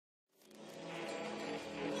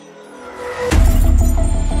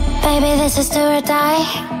Baby, this is do or die.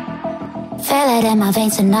 Feel it in my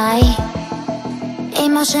veins tonight.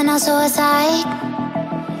 Emotional suicide.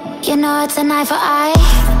 You know it's an eye for eye.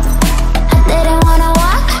 I didn't wanna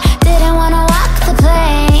walk the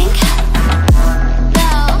plank.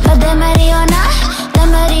 But the Mariona,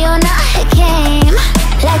 it came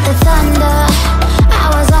like the thunder. I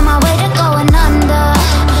was on my way to going under.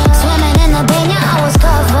 Swimming in the banya, I was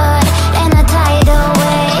covered in a tidal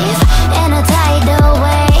wave,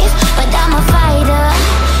 but I'm a fighter.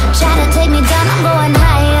 Try to take me down, I'm going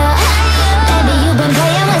higher. Baby, you've been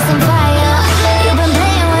playing with some fire. You've been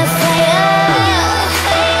playing with fire.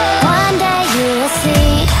 One day you will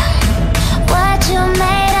see what you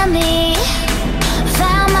made of me.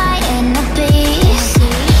 Found my inner peace.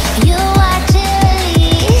 You watch it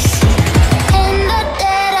release in the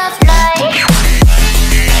dead of night.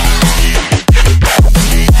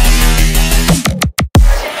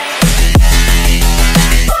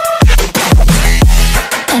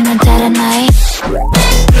 In the dead of night.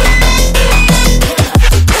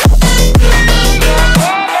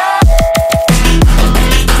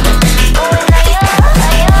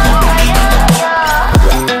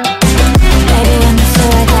 Baby, when the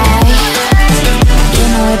sword die, you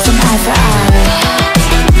know it's an eye for eye.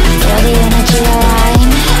 Feel the energy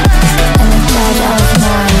align in the dead of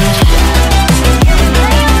night. In the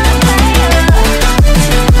dead of night.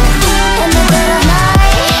 In the dead of night.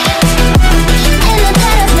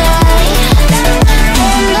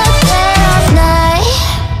 In the dead of night.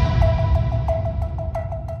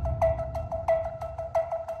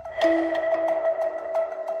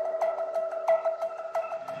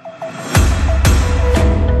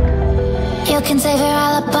 You can save your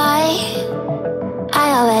alibi. I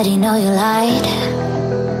already know you lied.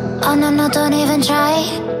 Oh no, no, don't even try.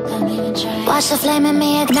 Watch the flame in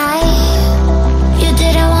me ignite. You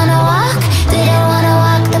didn't wanna walk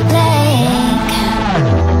the plank.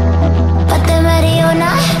 But the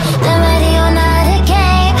Mariona, it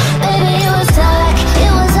came. Baby, it was dark,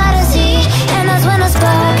 it was hard to see. And that's when a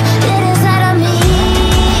spark lit inside of me.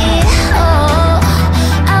 Oh,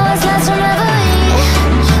 I was lost from reverie.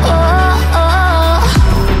 Oh,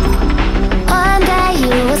 one day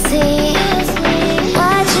you will see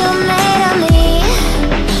what you made of me,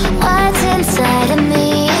 what's inside of me.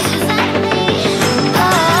 Oh,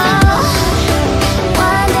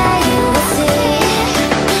 one day you will see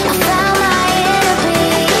I found my inner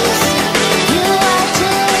peace. You watch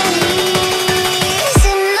it release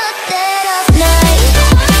in the dead of night.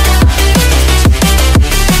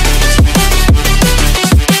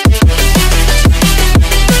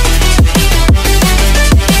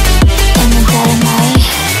 In the dead of night.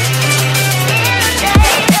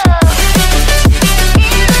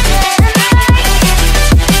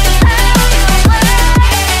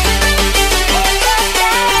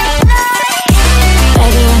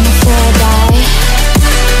 Baby, when the sword die,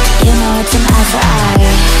 you know it's an eye for eye.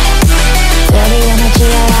 Feel the energy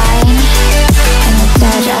align in the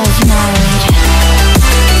dead of night.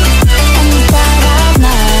 In the dead of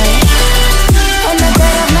night. In the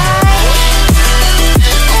dead of night.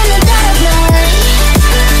 In the dead of night.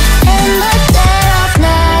 In the dead of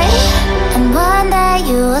night. And one day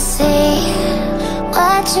you will see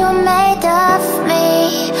what you made of me,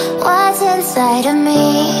 what's inside of me.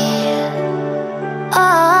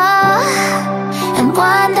 Oh, and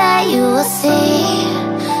one day you will see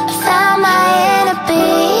I found my inner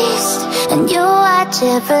beast, and you watch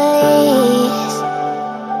it release.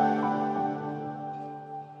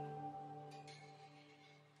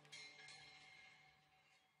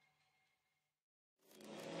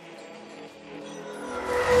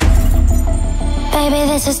 Baby,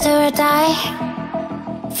 this is do or die.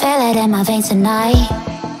 Feel it in my veins tonight.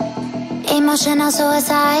 Emotional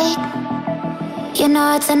suicide. You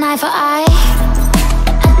know it's an eye for eye.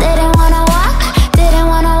 I didn't wanna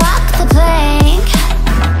walk the plank.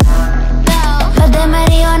 But the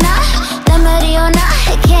Mariona,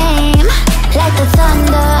 it came like the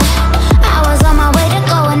thunder. I was on my way to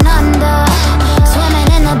going under. Swimming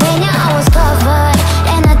in the banya, I was covered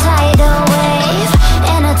in a tidal wave,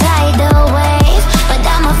 but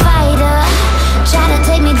I'm a fighter. Try to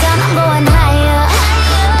take me down, I'm going higher.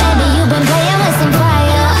 Baby, you've been playing with some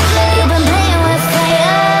fire. You've been playing with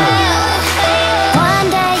fire. One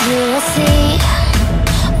day you will see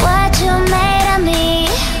what you made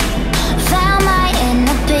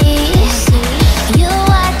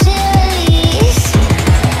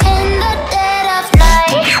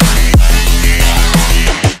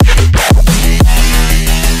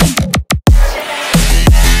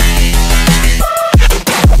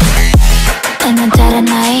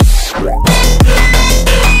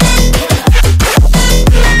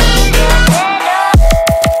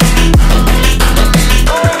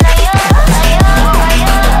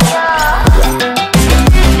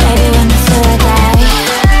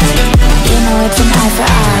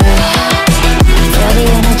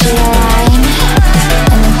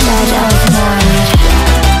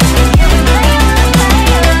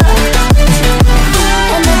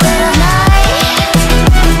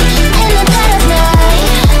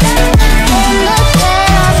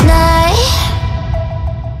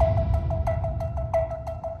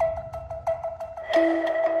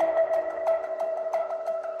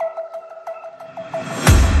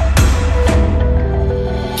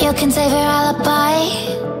alibi.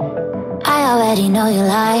 I already know you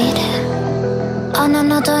lied. Oh no,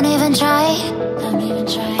 no, don't even try.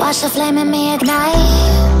 Watch the flame in me ignite.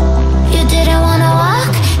 You didn't wanna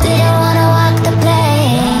walk the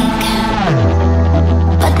plank.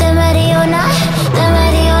 But then ready or not,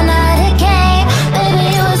 it came. Baby,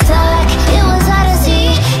 it was dark, it was hard to see.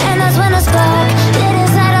 And that's when a spark lit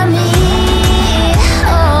inside of me.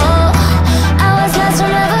 Oh, I was lost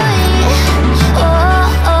from reverie. Oh,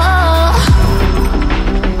 oh,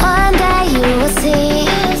 one day you will see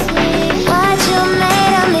what you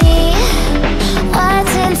made of me,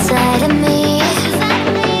 what's inside of me.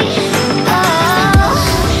 Oh,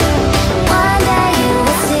 one day you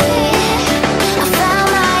will see I found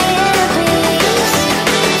my inner peace.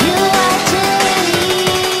 You are to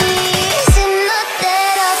release in the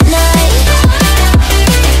dead of night.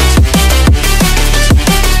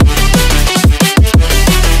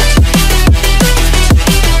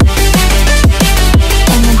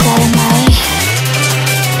 In the dead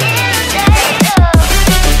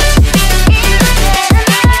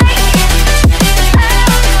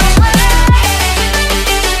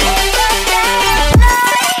of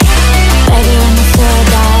night. Baby, when the sword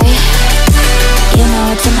die, you know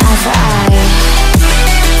it's an eye for eye.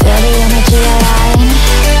 Feel the energy align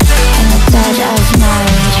in the dead of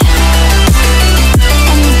night.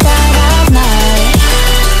 In the dead of night.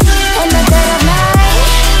 In the dead of night.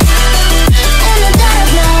 In the dead of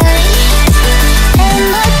night. In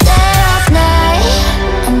the dead of night.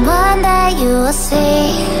 And one day you will see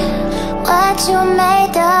what you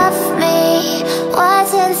made of me,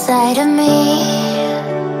 what's inside of me.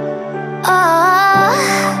 Oh,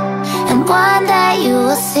 and one day you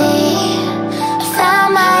will see I found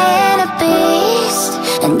my inner beast,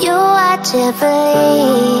 and you are to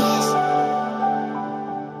release.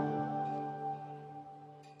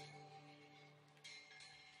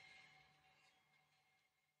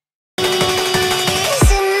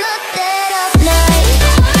 In the dead of night.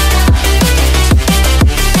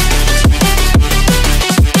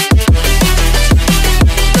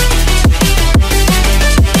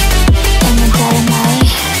 In the dead of night.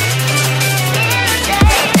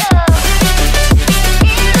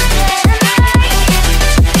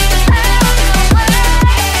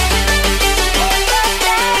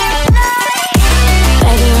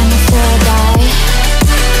 Baby, when the sword die,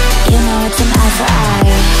 you know it's an eye for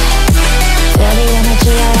eye. Feel the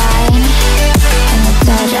energy align in the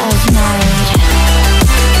dead of night.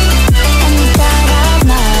 In the dead of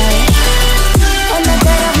night. In the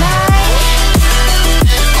dead of night.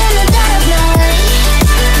 In the dead of night.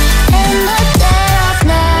 In the dead of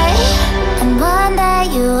night. And one day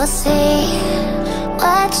you will see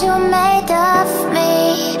what you made of me,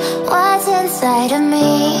 what's inside of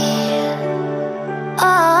me.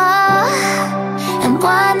 Oh, and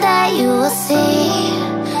one day you will see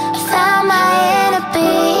I found my inner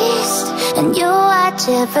beast, and you are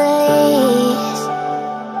to release.